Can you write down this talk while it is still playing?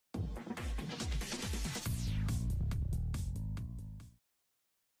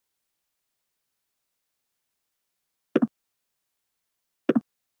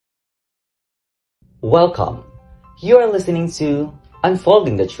Welcome. You are listening to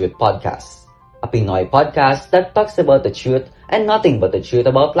Unfolding the Truth podcast, a Pinoy podcast that talks about the truth and nothing but the truth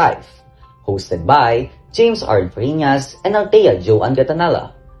about life. Hosted by James R. Farinas and Althea Joan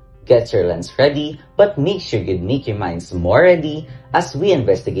Gatanala. Get your lens ready, but make sure you make your minds more ready as we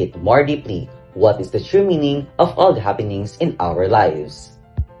investigate more deeply what is the true meaning of all the happenings in our lives.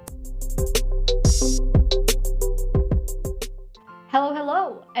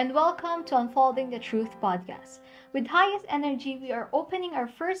 Hello, and welcome to Unfolding the Truth podcast. With highest energy, we are opening our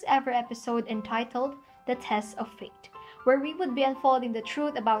first ever episode entitled The Test of Fate, where we would be unfolding the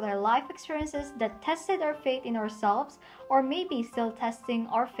truth about our life experiences that tested our faith in ourselves, or maybe still testing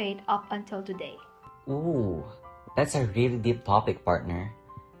our faith up until today. Ooh, that's a really deep topic, partner.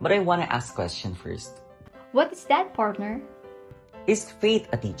 But I want to ask a question first. What is that, partner? Is Faith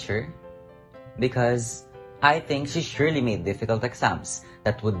a teacher? Because I think she surely made difficult exams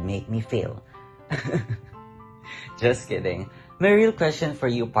that would make me fail. Just kidding. My real question for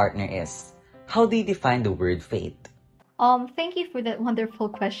you, partner, is how do you define the word faith? Thank you for that wonderful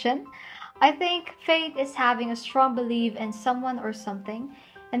question. I think faith is having a strong belief in someone or something,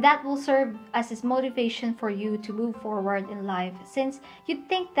 and that will serve as its motivation for you to move forward in life since you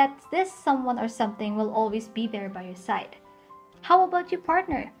think that this someone or something will always be there by your side. How about you,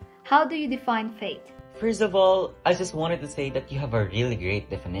 partner? How do you define faith? First of all, I just wanted to say that you have a really great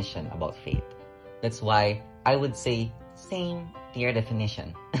definition about faith. That's why I would say same to your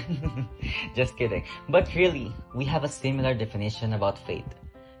definition. Just kidding. But really, we have a similar definition about faith.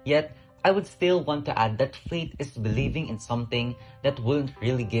 Yet, I would still want to add that faith is believing in something that wouldn't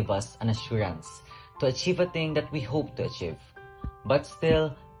really give us an assurance to achieve a thing that we hope to achieve. But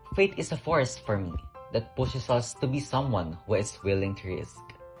still, faith is a force for me that pushes us to be someone who is willing to risk.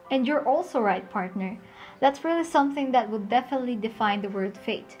 And you're also right, partner. That's really something that would definitely define the word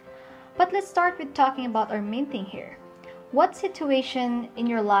faith. But let's start with talking about our main thing here. What situation in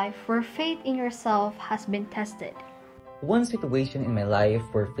your life where faith in yourself has been tested? One situation in my life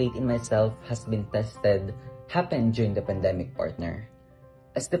where faith in myself has been tested happened during the pandemic, partner.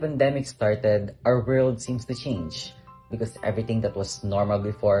 As the pandemic started, our world seems to change because everything that was normal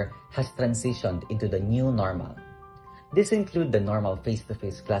before has transitioned into the new normal. This includes the normal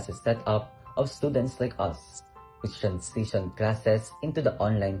face-to-face classes setup of students like us, which transitioned classes into the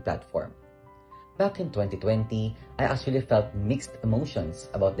online platform. Back in 2020, I actually felt mixed emotions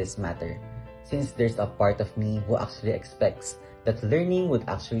about this matter, since there's a part of me who actually expects that learning would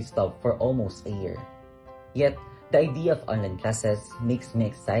actually stop for almost a year. Yet, the idea of online classes makes me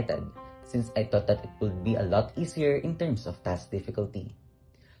excited, since I thought that it would be a lot easier in terms of task difficulty.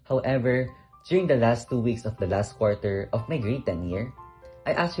 However, during the last 2 weeks of the last quarter of my grade 10 year,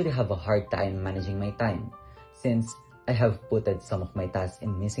 I actually have a hard time managing my time since I have putted some of my tasks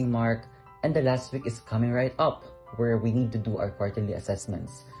in missing mark and the last week is coming right up where we need to do our quarterly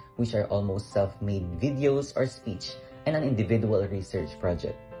assessments, which are almost self-made videos or speech and an individual research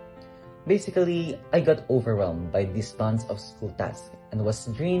project. Basically, I got overwhelmed by these tons of school tasks and was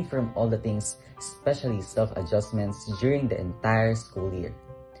drained from all the things, especially self-adjustments during the entire school year.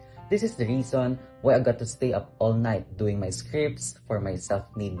 This is the reason why I got to stay up all night doing my scripts for my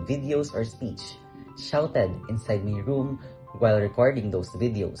self-made videos or speech, shouted inside my room while recording those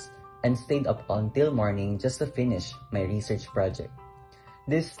videos, and stayed up until morning just to finish my research project.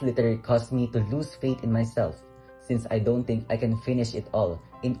 This literally caused me to lose faith in myself since I don't think I can finish it all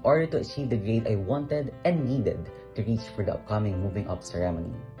in order to achieve the grade I wanted and needed to reach for the upcoming moving up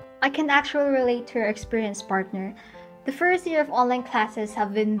ceremony. I can actually relate to your experience, partner. The first year of online classes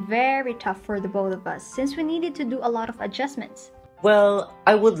have been very tough for the both of us since we needed to do a lot of adjustments. Well,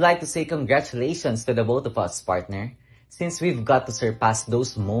 I would like to say congratulations to the both of us, partner, since we've got to surpass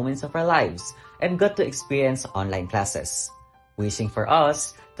those moments of our lives and got to experience online classes. Wishing for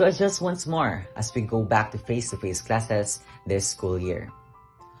us to adjust once more as we go back to face-to-face classes this school year.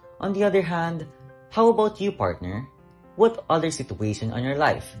 On the other hand, how about you, partner? What other situation on your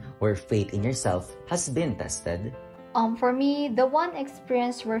life where faith in yourself has been tested? For me, the one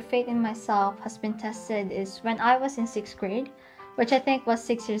experience where faith in myself has been tested is when I was in 6th grade, which I think was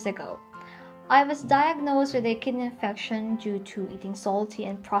 6 years ago. I was diagnosed with a kidney infection due to eating salty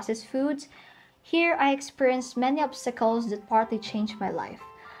and processed foods. Here, I experienced many obstacles that partly changed my life,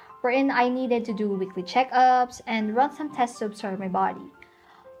 wherein I needed to do weekly checkups and run some tests to observe my body.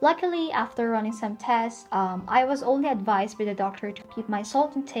 Luckily, after running some tests, I was only advised by the doctor to keep my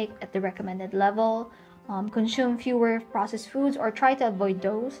salt intake at the recommended level, consume fewer processed foods or try to avoid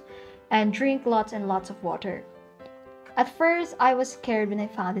those, and drink lots and lots of water. At first, I was scared when I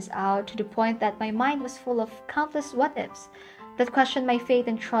found this out to the point that my mind was full of countless what ifs. that questioned my faith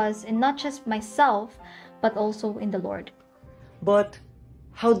and trust in not just myself, but also in the Lord. But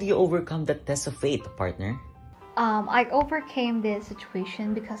how do you overcome that test of faith, partner? I overcame this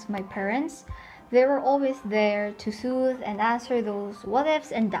situation because my parents, they were always there to soothe and answer those what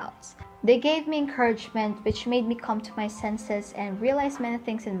ifs and doubts. They gave me encouragement which made me come to my senses and realize many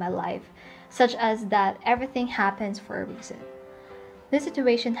things in my life, such as that everything happens for a reason. This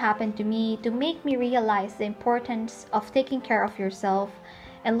situation happened to me to make me realize the importance of taking care of yourself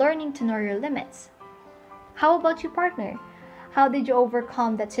and learning to know your limits. How about you, partner? How did you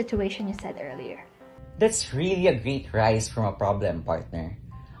overcome that situation you said earlier? That's really a great rise from a problem, partner.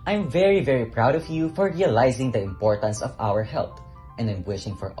 I'm very, very proud of you for realizing the importance of our health, and I'm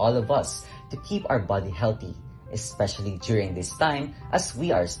wishing for all of us to keep our body healthy, especially during this time as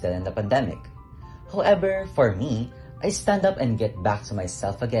we are still in the pandemic. However, for me, I stand up and get back to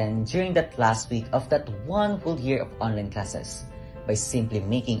myself again during that last week of that one whole year of online classes by simply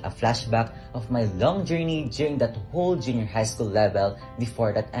making a flashback of my long journey during that whole junior high school level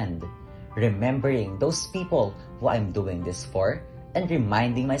before that end, remembering those people who I'm doing this for, and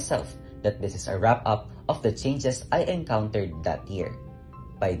reminding myself that this is a wrap-up of the changes I encountered that year.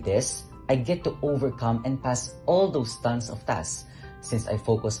 By this, I get to overcome and pass all those tons of tasks since I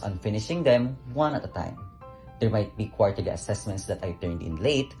focus on finishing them one at a time. There might be quarterly assessments that I turned in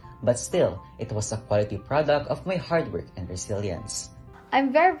late, but still, it was a quality product of my hard work and resilience.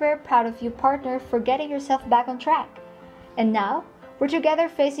 I'm very, very proud of you, partner, for getting yourself back on track. And now, we're together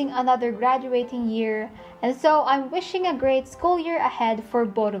facing another graduating year, and so I'm wishing a great school year ahead for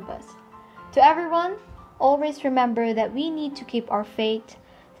both of us. To everyone, always remember that we need to keep our faith.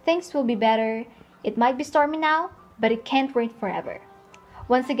 Things will be better. It might be stormy now, but it can't wait forever.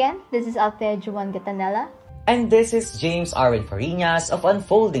 Once again, this is Althea Juan Gatanella. And this is James Arwen Farinas of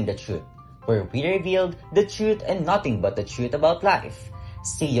Unfolding the Truth, where we revealed the truth and nothing but the truth about life.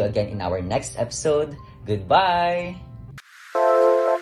 See you again in our next episode. Goodbye!